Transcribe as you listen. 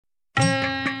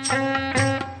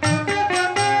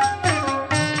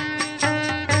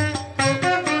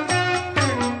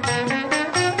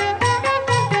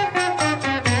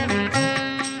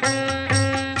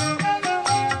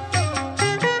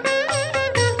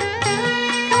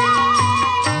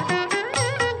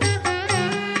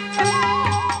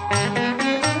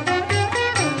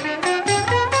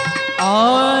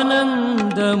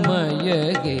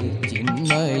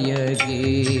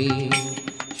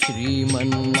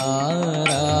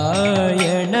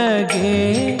ಶ್ರೀಮನ್ನಾರಾಯಣಗೆ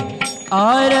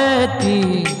ಆರತಿ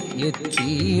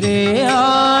ಎತ್ತೀರೆ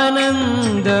ಆನಂದಮಯಗೆ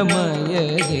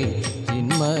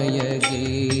ಚಿನ್ಮಯಗೆ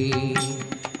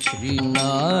ಶ್ರೀನಾರಾಯಣಗೆ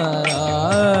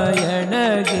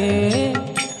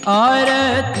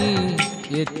ಆರತಿ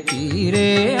ಎತ್ತೀರೆ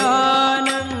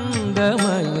ಆನಂದಮಯಗೆ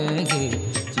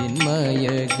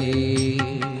ಚಿನ್ಮಯಗೆ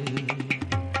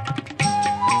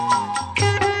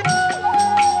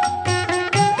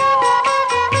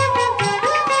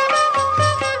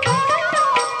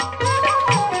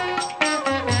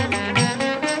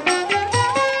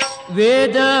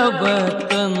ವೇದವ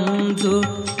ತಂದು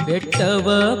ಬೆಟ್ಟವ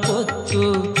ಪೊತ್ತು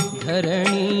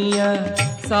ಧರಣಿಯ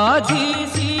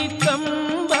ಸಾಧಿಸಿ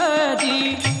ಕಂಬದಿ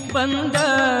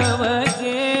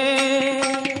ಬಂದವಗೆ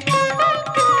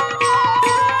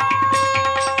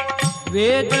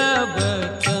ವೇದವ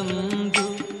ತಂದು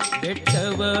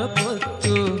ಬೆಟ್ಟವ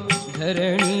ಪೊತ್ತು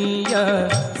ಧರಣಿಯ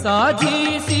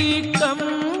ಸಾಧಿಸಿ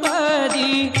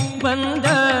ಕಂಬದಿ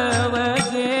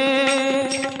ಬಂದವಗೆ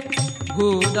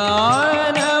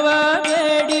ಭೂದಾನವ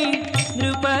ಬೇಡಿ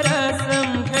ನೃಪರ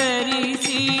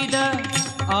ಸಂಹರಿಸಿದ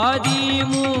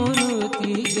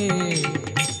ಆದಿಮೂರುತಿಗೆ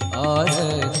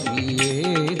ಆರತಿಯೇ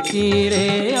ತೀರೆ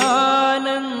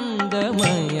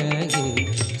ಆನಂದಮಯಗೆ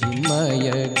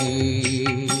ಚಿನ್ಮಯಗೆ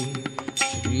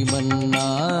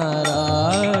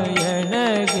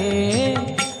ಶ್ರೀಮನ್ನಾರಾಯಣಗೆ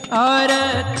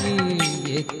ಆರತಿ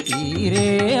ಎತ್ತೀರೆ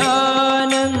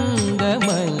ಆನಂದಮಯಗೆ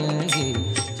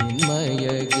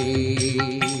ಚಿನ್ಮಯಗೆ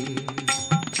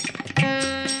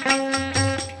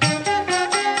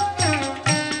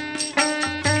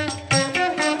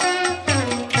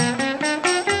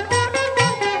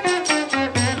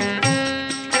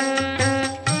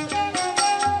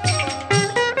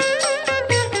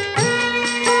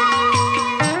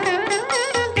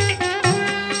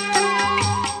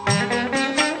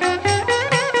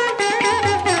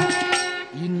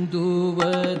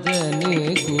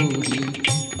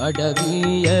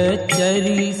ಅಡವಿಯ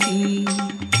ಚರಿಸಿ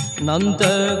ನಂದ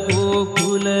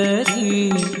ಗೋಕುಲದಿ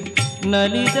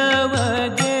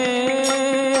ನಲಿದವಗೆ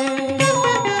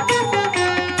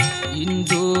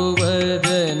ಇಂದು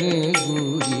ವದನೆ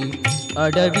ಗೂಡಿ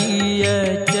ಅಡವಿಯ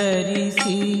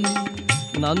ಚರಿಸಿ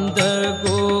ನಂದ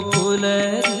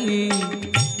ಗೋಕುಲದಿ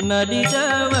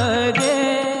ನಲಿದವಗೆ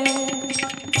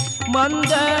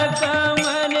ಮಂದ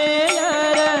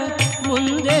ಕಮನೆಯರ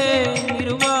ಮುಂದೆ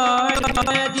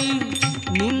ನಿರ್ವಾಣದಿ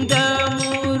ನಿಂದ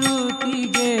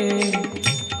ಮೂರುತಿಗೆ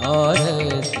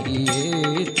ಆರತಿಯೇ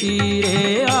ತೀರೆ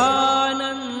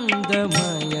ಆನಂದಮಯಗೆ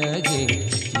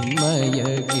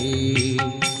ಚಿನ್ಮಯಗೆ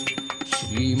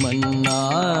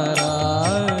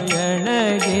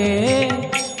ಶ್ರೀಮನ್ನಾರಾಯಣಗೆ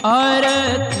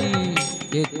ಆರತಿ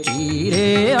ಎತ್ತೀರೆ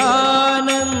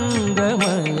ಆನಂದಮಯಗೆ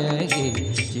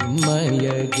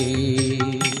ಚಿನ್ಮಯಗೆ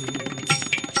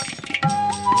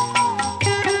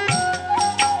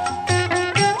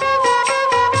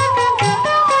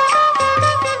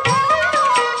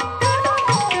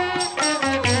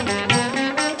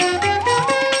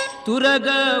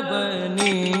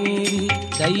ತುರಗವನೇರಿ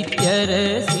ದೈತ್ಯರ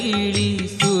ಸೀಳಿ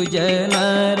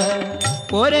ಸುಜನರ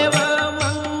ಪೊರೆವ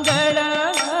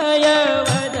ಮಂಗಳಮಯ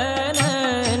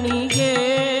ವದನನಿಗೆ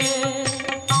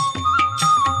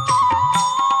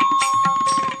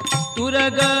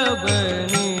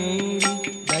ತುರಗವನೇರಿ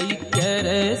ದೈತ್ಯರ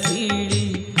ಸೀಳಿ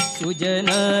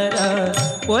ಸುಜನರ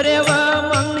ಪೊರೆವ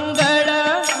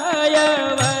ಮಂಗಳಮಯ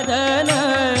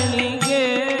ವದನನಿಗೆ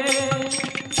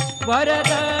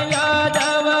ವರದ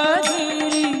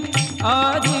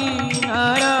ಆದಿ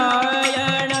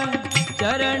ನಾರಾಯಣ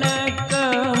ಚರಣ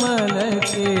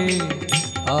ಕಮಲಕ್ಕೆ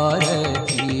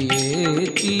ಆರತಿಯೇ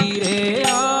ತೀರೆ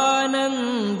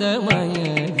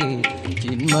ಆನಂದಮಯಗೆ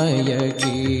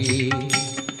ಚಿನ್ಮಯಗೆ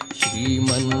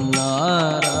ಶ್ರೀಮನ್ನಾರಾಯಣಗೆ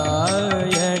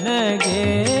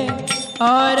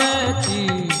ಆರತಿ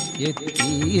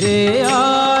ಎತ್ತೀರೆ